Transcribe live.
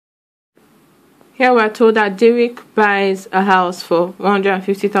Here we're told that Derek buys a house for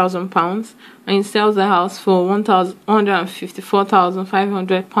 £150,000 and he sells the house for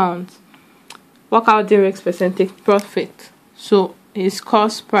 £154,500. Work out Derek's percentage profit. So his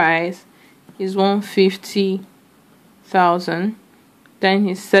cost price is 150,000. Then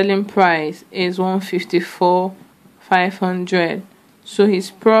his selling price is 154,500. So his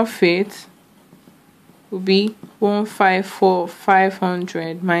profit will be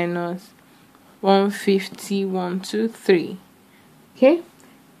 154,500 minus 150,123. Okay,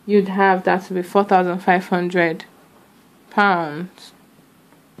 you'd have that to be £4,500.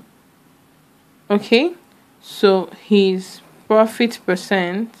 Okay, so his profit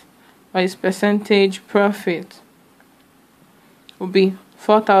percent, or his percentage profit, will be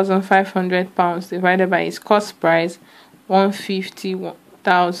 £4,500 divided by his cost price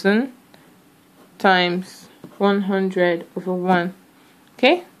 150,000 times 100 over 1.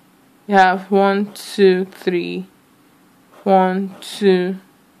 Okay, you have 1, 2, 3, 1, 2,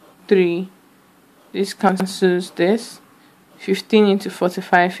 3. This cancels this. 15 into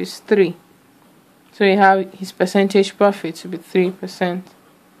 45 is 3. So you have his percentage profit to be 3%.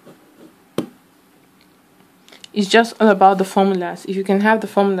 It's just all about the formulas. If you can have the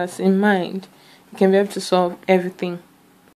formulas in mind, you can be able to solve everything.